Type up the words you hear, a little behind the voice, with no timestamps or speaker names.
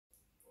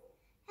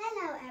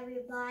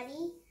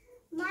everybody.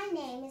 My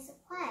name is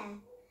Claire.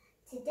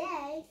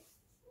 Today,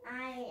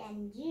 I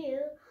and you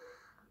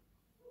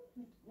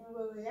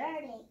will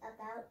learning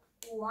about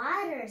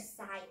water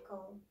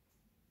cycle.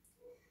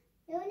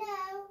 You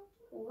know,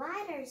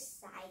 water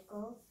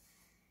cycle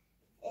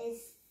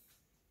is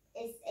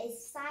a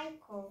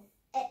cycle.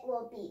 It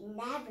will be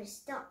never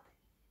stop.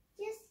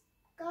 Just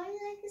going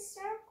like a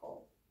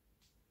circle.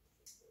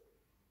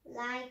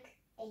 Like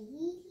a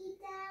heat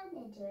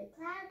down into a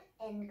cloud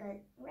and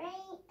good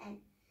rain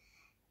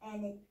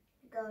and it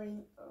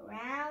going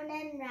round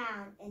and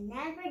round. It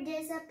never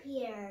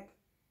disappeared.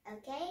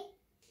 Okay?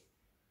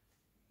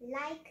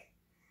 Like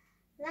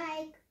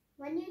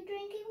when you're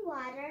drinking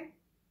water,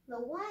 the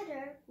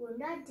water will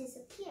not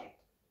disappear.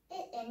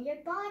 It's in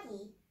your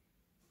body.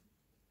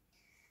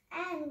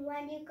 And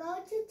when you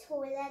go to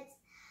toilets,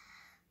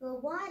 the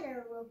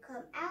water will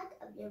come out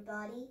of your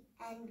body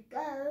and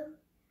go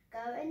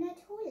in the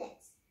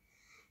toilets.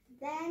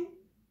 Then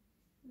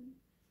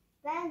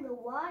the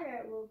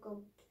water will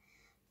go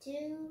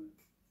to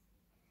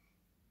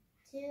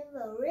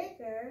the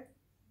river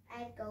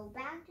and go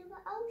back to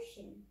the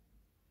ocean.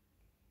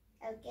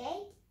 Okay?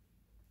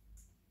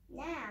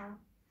 Now,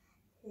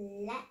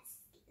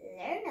 let's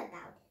learn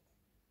about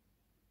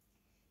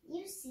it.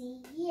 You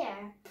see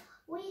here,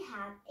 we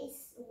have a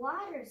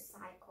water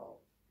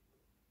cycle.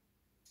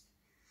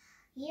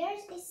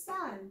 Here's a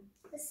sun.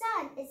 The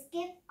sun is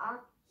give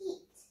off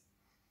heat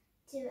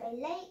to a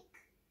lake,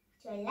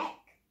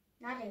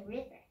 not a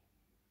river,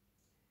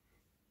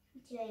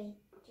 to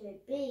a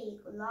big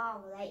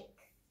long lake.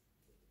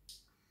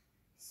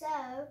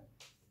 So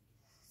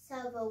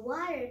the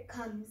water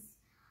comes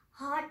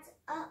hot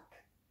up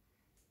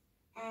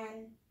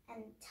and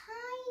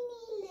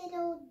tiny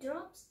little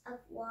drops of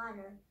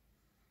water.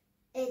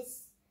 It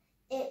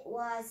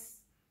was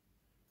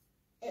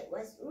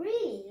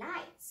really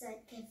light, so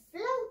it can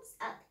float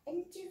up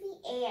into the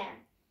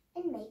air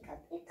and make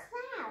up a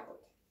cloud.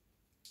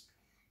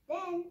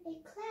 Then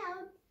a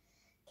cloud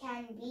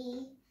can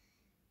be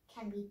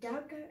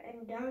darker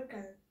and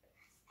darker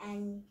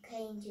and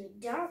came to a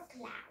dark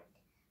cloud.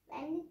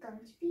 Then it's going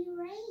to be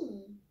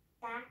rain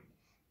back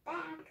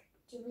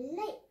to a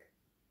lake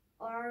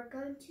or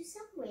going to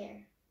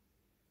somewhere.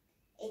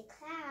 A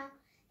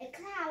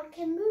cloud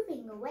can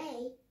moving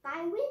away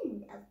by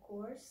wind, of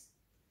course.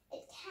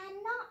 It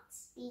cannot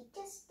be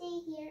just stay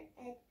here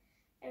at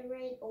a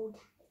rain all time.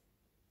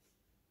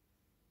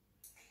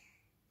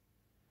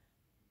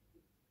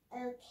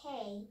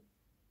 Okay,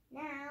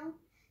 now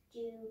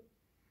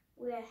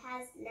we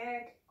has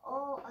learned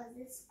all of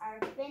this are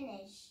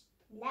finished.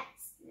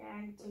 Let's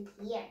learn to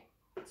hear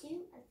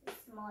two of the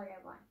smaller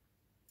one.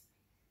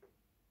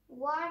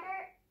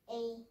 Water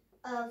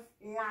of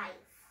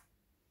life.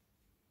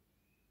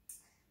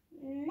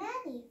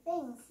 Many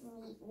things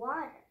need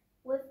water.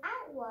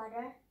 Without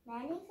water,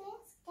 many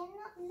things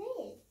cannot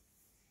live.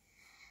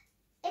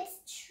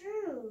 It's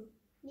true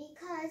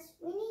because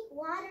we need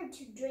water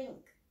to drink.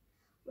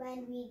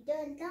 When we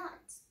do not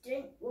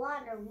drink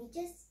water, we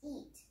just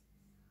eat.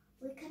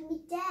 We can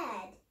be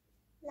dead,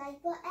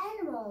 like the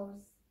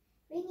animals.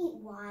 We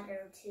need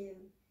water too,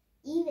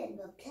 even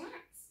the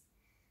plants,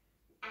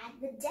 at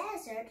the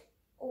desert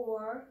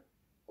or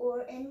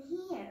in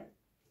here.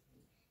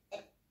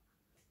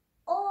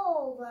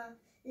 All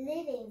the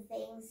living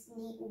things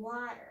need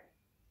water.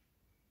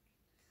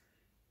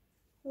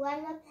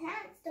 When the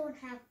plants don't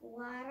have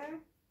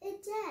water,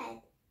 it's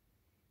dead.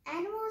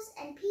 Animals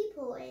and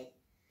people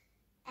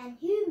and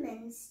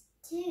humans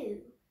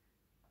too,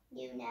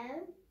 you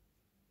know.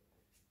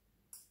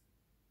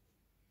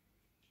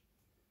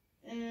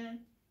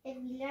 If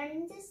you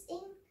learn this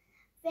in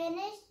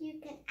Finnish, you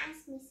can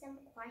ask me some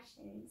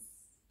questions.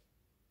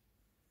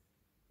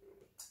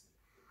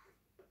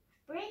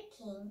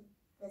 Breaking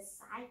the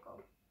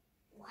cycle.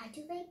 Why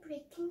do they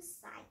breaking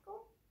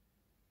cycle?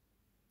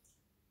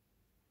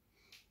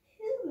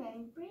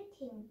 Human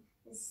breaking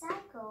the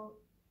cycle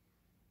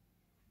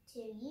to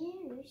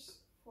use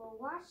for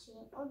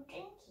washing or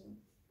drinking.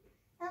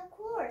 Of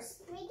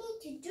course, we need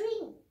to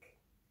drink.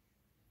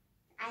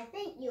 I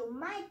think you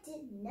might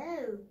didn't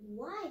know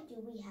why do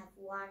we have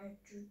water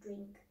to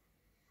drink.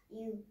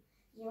 You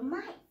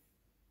might.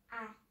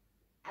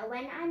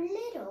 When I'm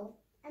little,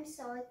 I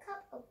saw a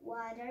cup of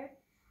water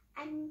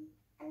and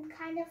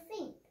kind of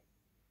think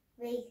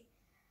with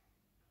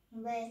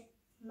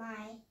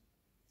my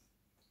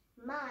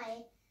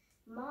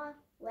mom,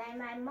 when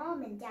my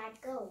mom and dad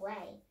go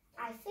away,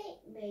 I think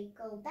they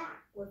go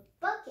back with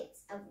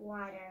buckets of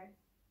water,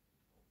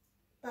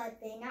 but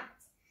they not.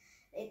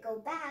 They go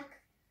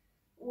back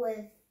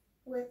with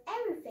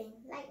everything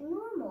like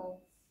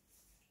normal.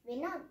 They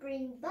not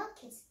bring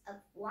buckets of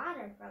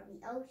water from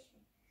the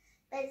ocean.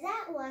 But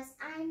that was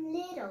I'm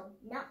little,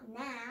 not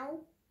now.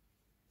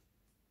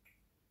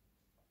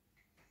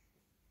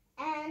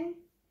 And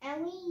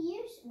we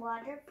use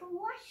water for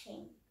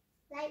washing,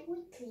 like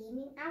we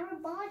cleaning our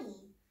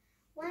body.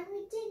 When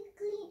we didn't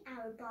clean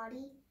our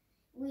body,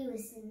 we would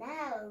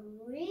smell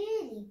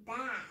really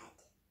bad.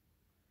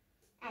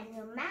 And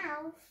your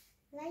mouth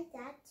like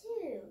that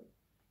too.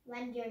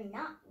 when you're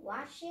not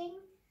washing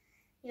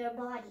your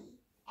body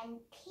and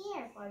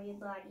care for your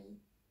body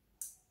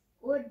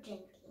or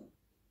drinking.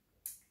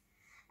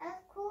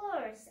 Of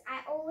course,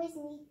 I always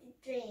need to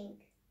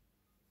drink.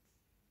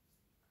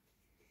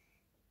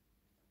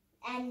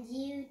 And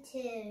you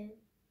too.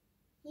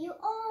 You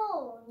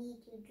all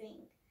need to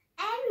drink.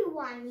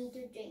 Everyone needs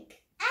to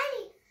drink.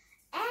 Any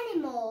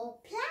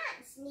animal,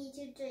 plants need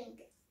to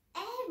drink.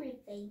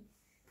 Everything,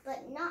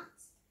 but not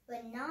for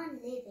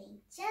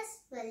non-living,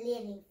 just for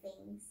living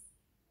things.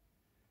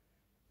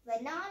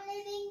 For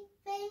non-living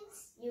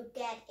things, you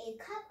get a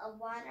cup of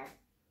water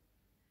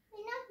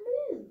and not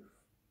move.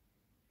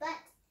 But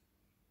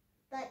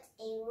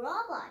a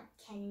robot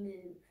can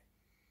move.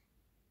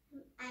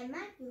 I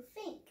might you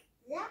think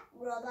that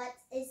robot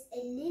is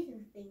a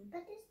living thing,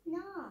 but it's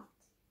not.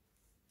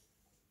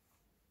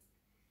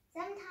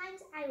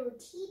 Sometimes I will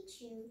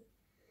teach you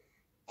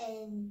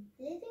a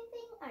living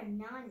thing or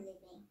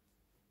non-living.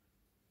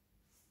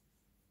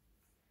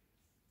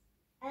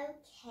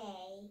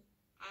 Okay,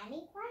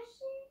 any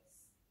questions?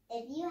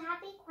 If you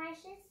have any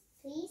questions,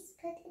 please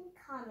put in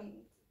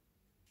comment.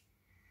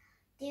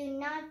 Do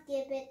not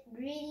give it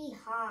really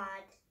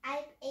hard.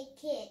 I'm a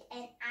kid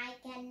and I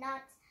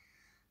cannot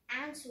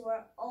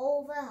answer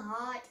all the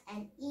hard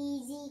and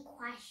easy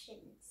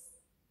questions.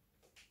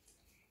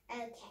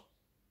 Okay.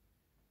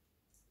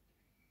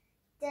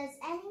 Does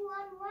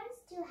anyone want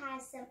to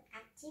have some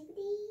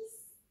activities?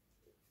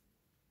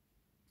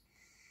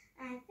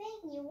 I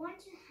think you want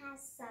to have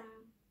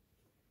some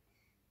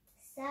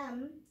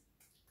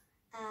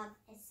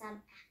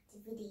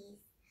activities,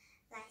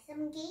 like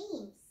some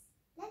games.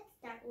 Let's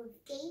start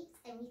with games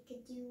and we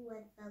can do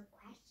with the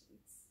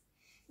questions.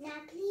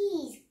 Now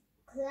please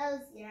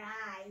close your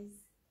eyes.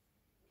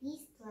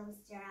 Please close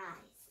your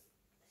eyes.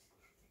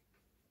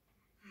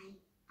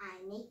 I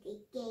make a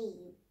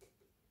game.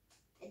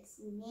 Its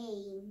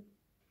name.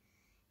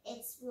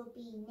 It will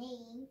be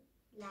named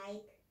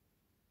like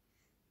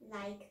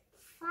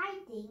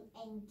finding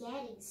and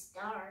getting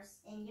stars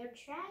in your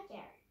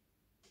treasure.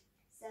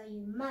 So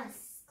you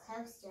must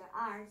close your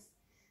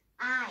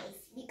eyes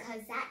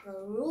because that's the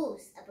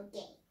rules of a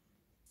game.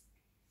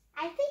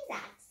 I think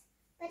that,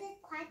 but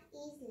it's quite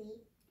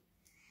easy.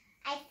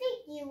 I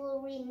think you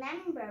will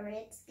remember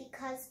it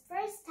because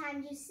first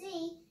time you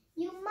see,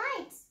 you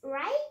might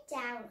write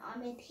down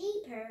on a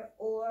paper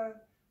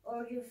or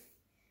you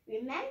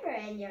remember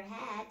in your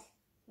head.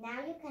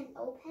 Now you can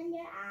open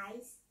your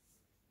eyes.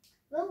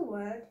 The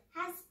word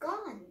has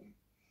gone.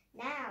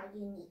 Now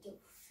you need to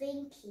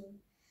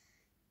thinking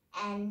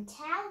and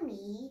tell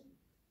me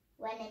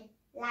when it,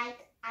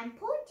 like I'm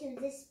pointing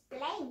to this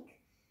blank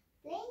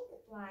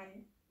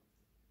one.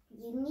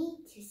 You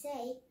need to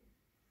say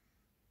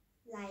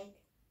like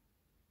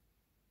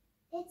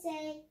it's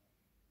a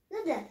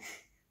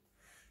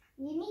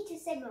you need to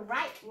say the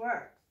right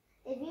word.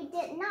 If you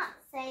did not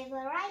say the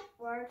right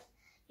word,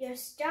 your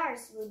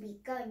stars will be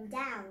going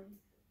down.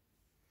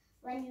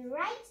 When you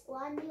write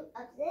one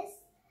of this,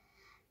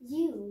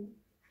 you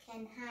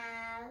can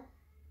have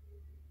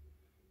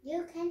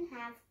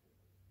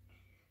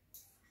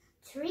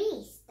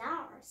 3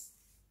 stars.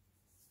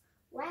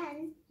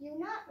 When you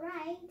not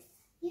write,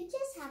 you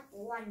just have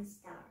 1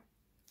 star.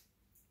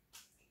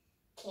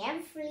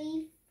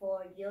 Carefully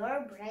for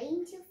your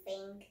brain to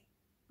think.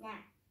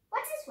 Now,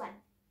 what's this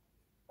one?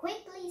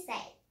 Quickly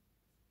say.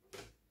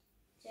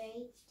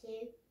 3,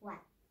 2, 1.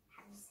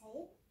 How to say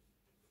it?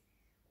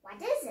 What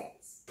is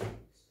it?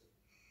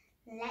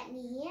 Let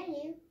me hear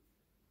you.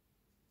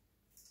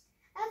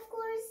 Of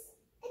course,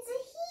 it's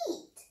a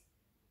heat.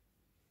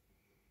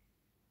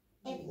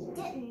 If you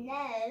didn't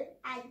know,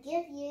 I'd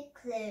give you a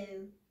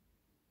clue.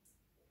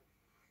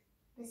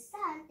 The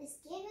sun is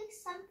giving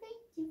something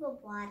to the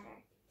water,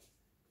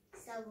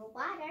 so the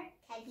water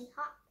can be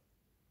hot.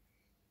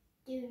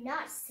 Do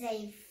not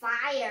say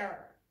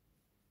fire.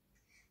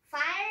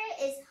 Fire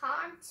is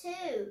hot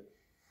too,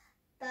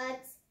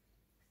 but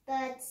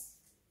the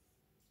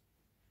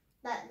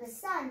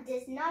sun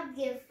does not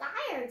give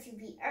fire to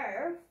the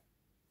earth.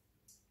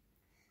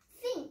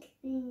 Think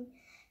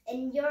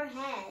in your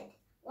head.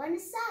 When the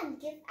sun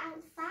gives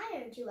out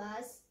fire to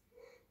us,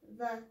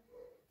 the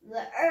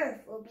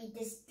earth will be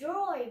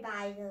destroyed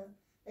by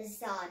the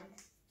sun.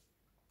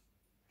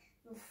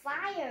 The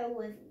fire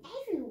was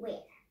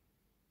everywhere.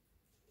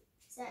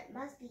 So it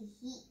must be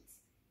heat.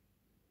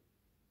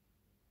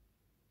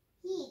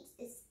 Heat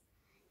is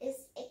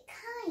a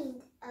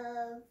kind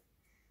of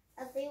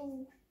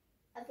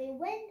a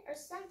wind or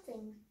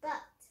something,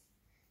 but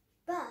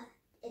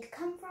it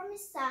comes from the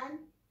sun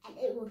and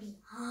it will be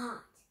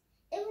hot.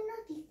 It will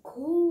not be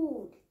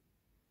cold.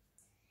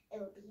 It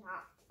will be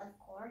hot, of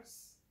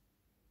course.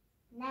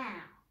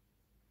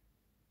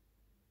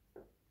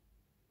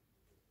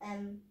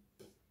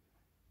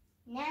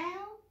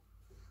 Now,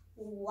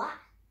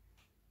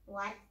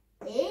 what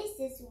is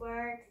this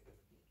word?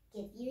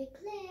 Give you a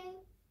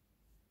clue.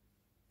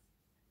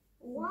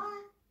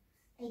 What?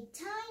 A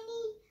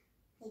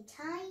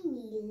tiny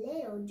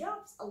little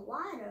drops of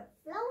water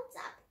floats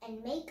up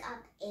and make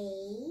up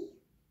a,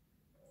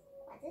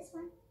 what's this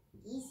one?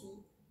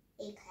 Easy.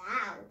 A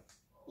cloud.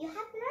 You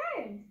have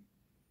learned.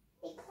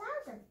 A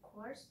cloud, of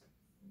course.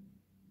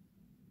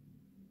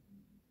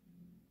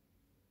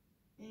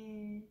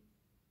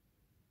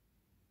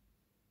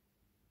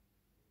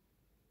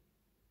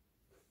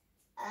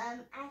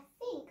 I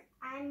think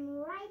I'm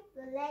right.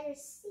 The letter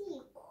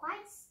C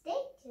quite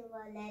stick to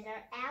a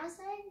letter L,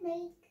 so I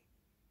make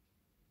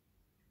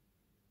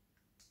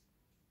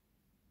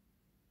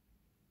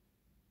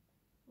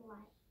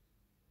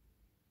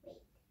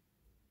wait.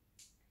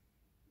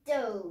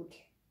 Dode.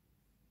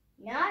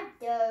 Not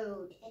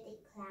dode at a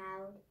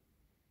cloud,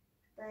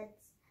 but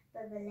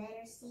the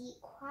letter C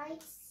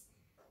quite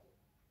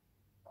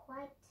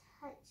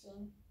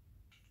touching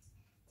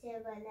to the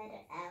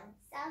letter L.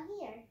 So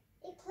here,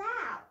 a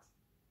cloud.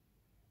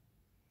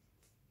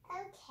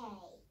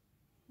 Okay,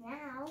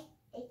 now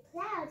a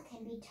cloud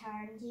can be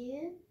turned to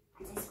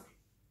this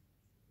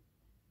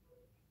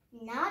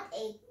one. Not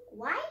a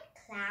white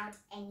cloud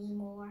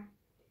anymore.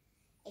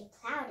 A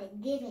cloud is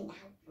giving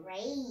out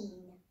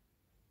rain.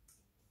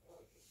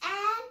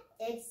 And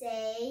it's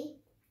a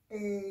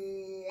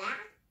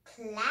black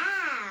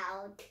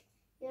cloud.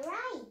 You're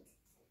right.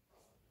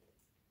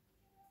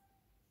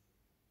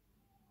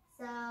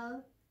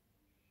 So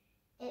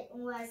it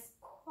was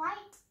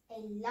quite a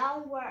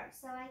long word,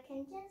 so I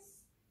can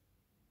just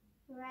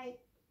write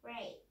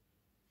gray.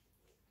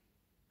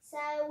 So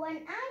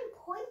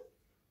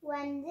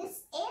when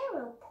this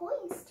arrow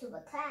points to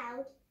a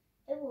cloud,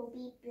 it will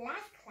be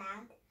black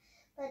cloud.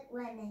 But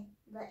when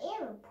the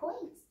arrow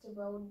points to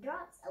the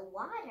drops of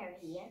water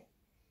here,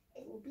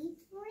 it will be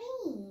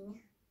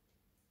green.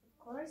 Of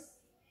course,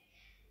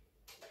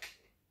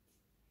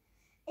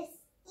 it's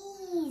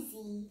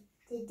easy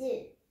to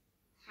do.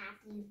 Have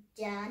you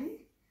done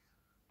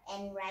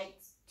and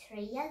write 3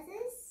 of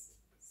this?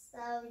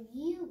 So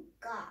you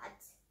got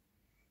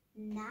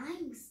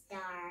 9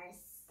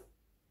 stars.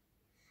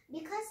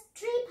 Because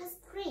 3 plus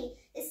 3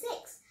 is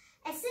 6,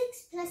 and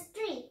 6 plus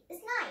 3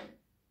 is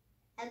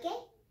 9. Okay?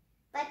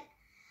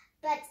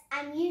 But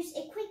I'm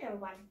using a quicker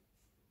one.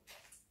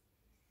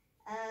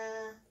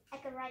 I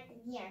can write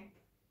them here.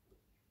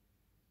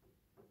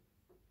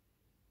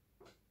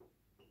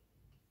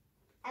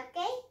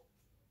 Okay?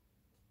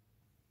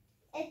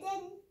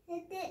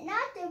 It did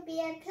not to be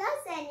a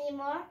plus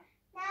anymore.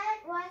 Now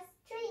it was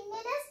 3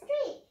 minus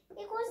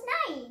 3 equals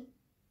 9.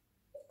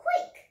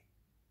 Quick!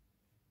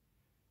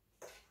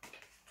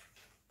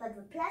 But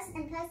the plus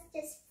and plus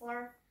just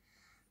for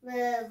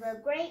the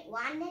grade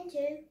 1 and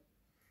 2.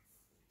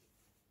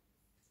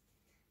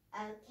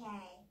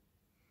 Okay.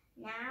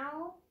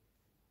 Now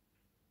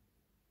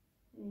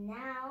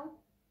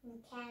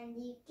can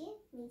you give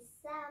me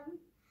some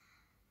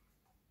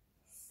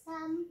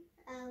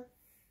of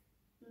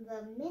the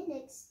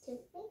minutes to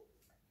think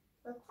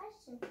the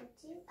question for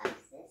 2 of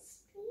this,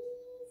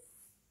 please?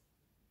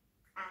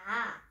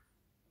 Aha!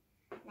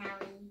 Now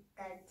we're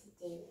going to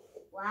do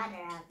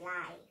water of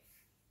life.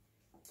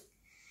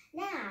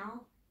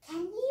 Now,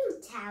 can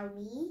you tell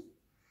me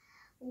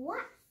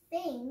what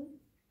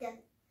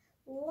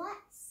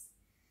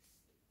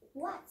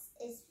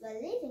is the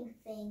living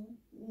thing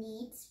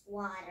needs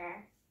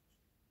water?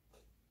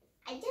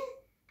 I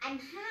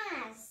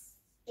has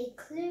a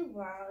clue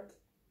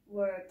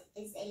word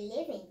is a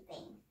living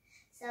thing.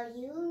 So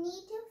you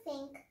need to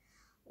think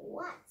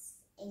what's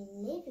a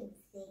living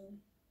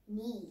thing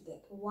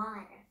needed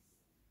water.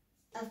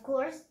 Of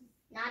course,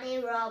 not a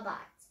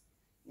robot,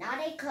 not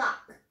a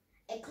clock.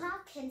 A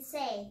clock can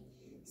say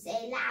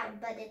loud,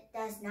 but it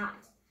does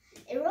not.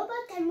 A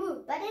robot can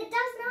move, but it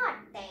does not.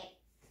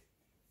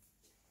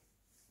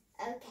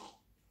 Okay,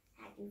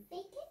 have you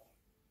think it?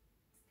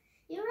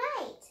 You're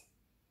right.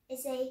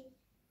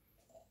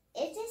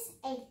 It is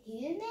a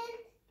human,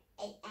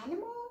 an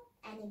animal,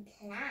 and a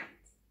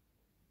plant.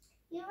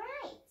 You're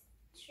right.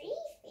 3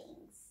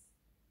 things.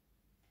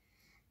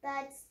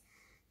 But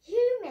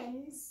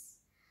humans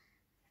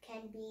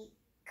can be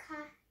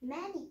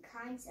many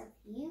kinds of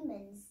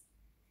humans.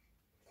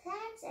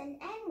 Plants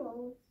and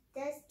animals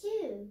does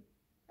too.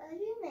 A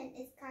human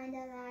is kind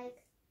of like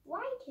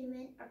white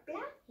human or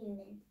black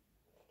human.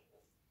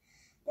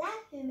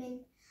 Black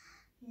human,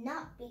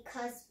 not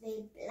because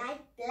they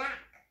like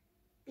black,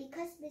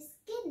 because the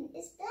skin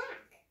is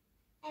black.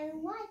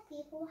 And white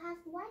people have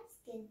white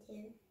skin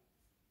too.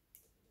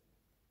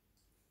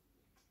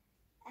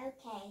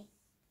 Okay.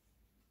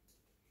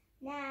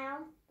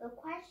 Now the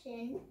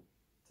question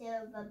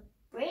to the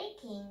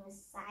breaking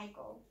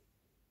cycle.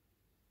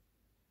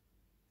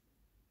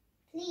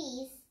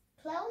 Please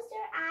close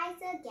your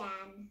eyes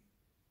again.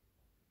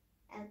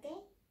 Okay?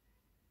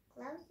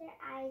 Close your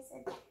eyes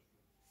again.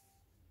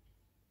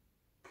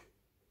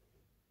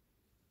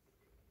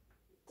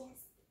 Yes.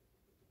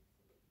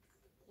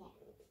 Yeah.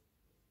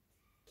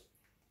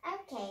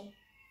 Okay.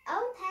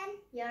 Open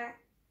your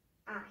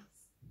eyes.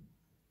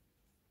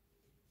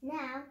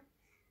 Now,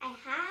 I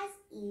has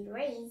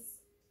erased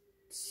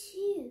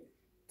two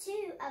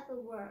of the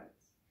words,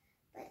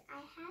 but I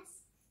has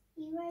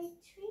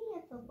erased 3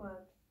 of the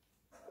words.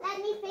 Let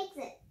me fix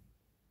it.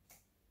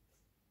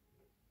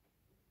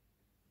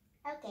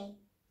 Okay.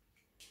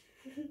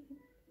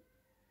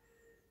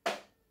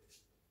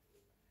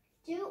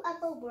 Two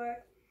of the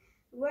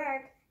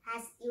word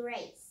has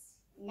erased.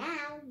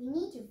 Now you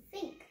need to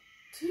think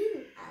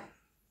two of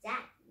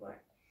that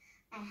word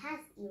and has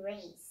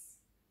erased.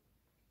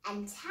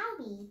 And tell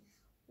me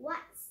what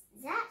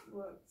that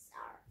words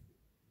are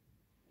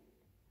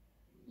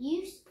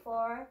used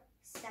for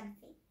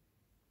something.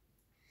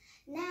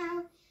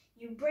 Now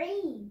your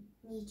brain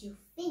needs to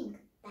think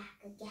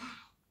back again.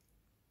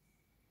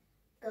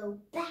 Go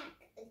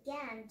back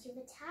again to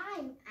the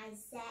time I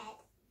said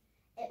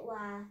it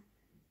was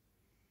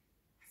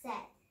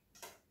said.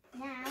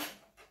 Now,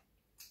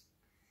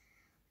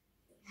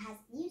 as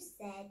you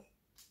said,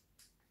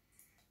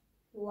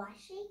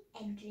 washing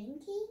and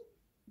drinking?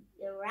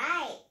 You're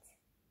right.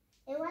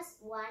 It was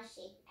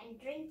washing and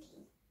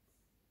drinking.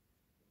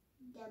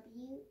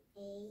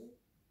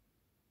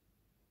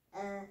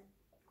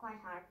 Quite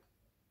hard.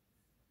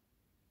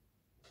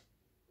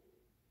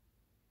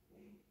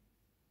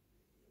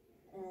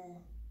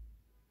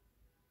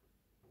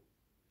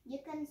 You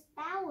can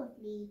spell with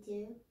me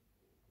too.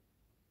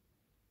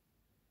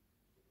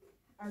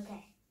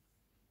 Okay.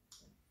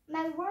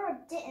 My word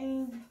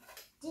didn't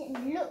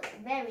look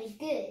very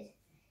good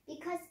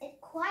because it's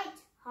quite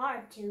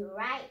hard to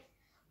write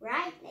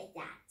like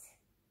that.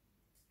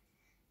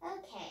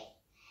 Okay.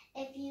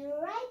 If you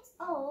write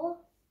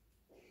all,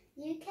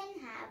 you can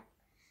have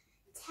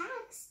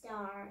tag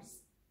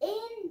stars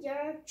in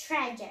your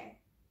treasure.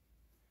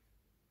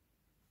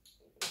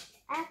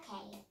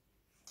 Okay.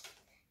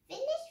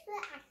 Finish the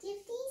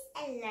activities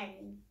and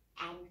learning.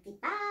 And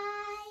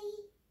goodbye.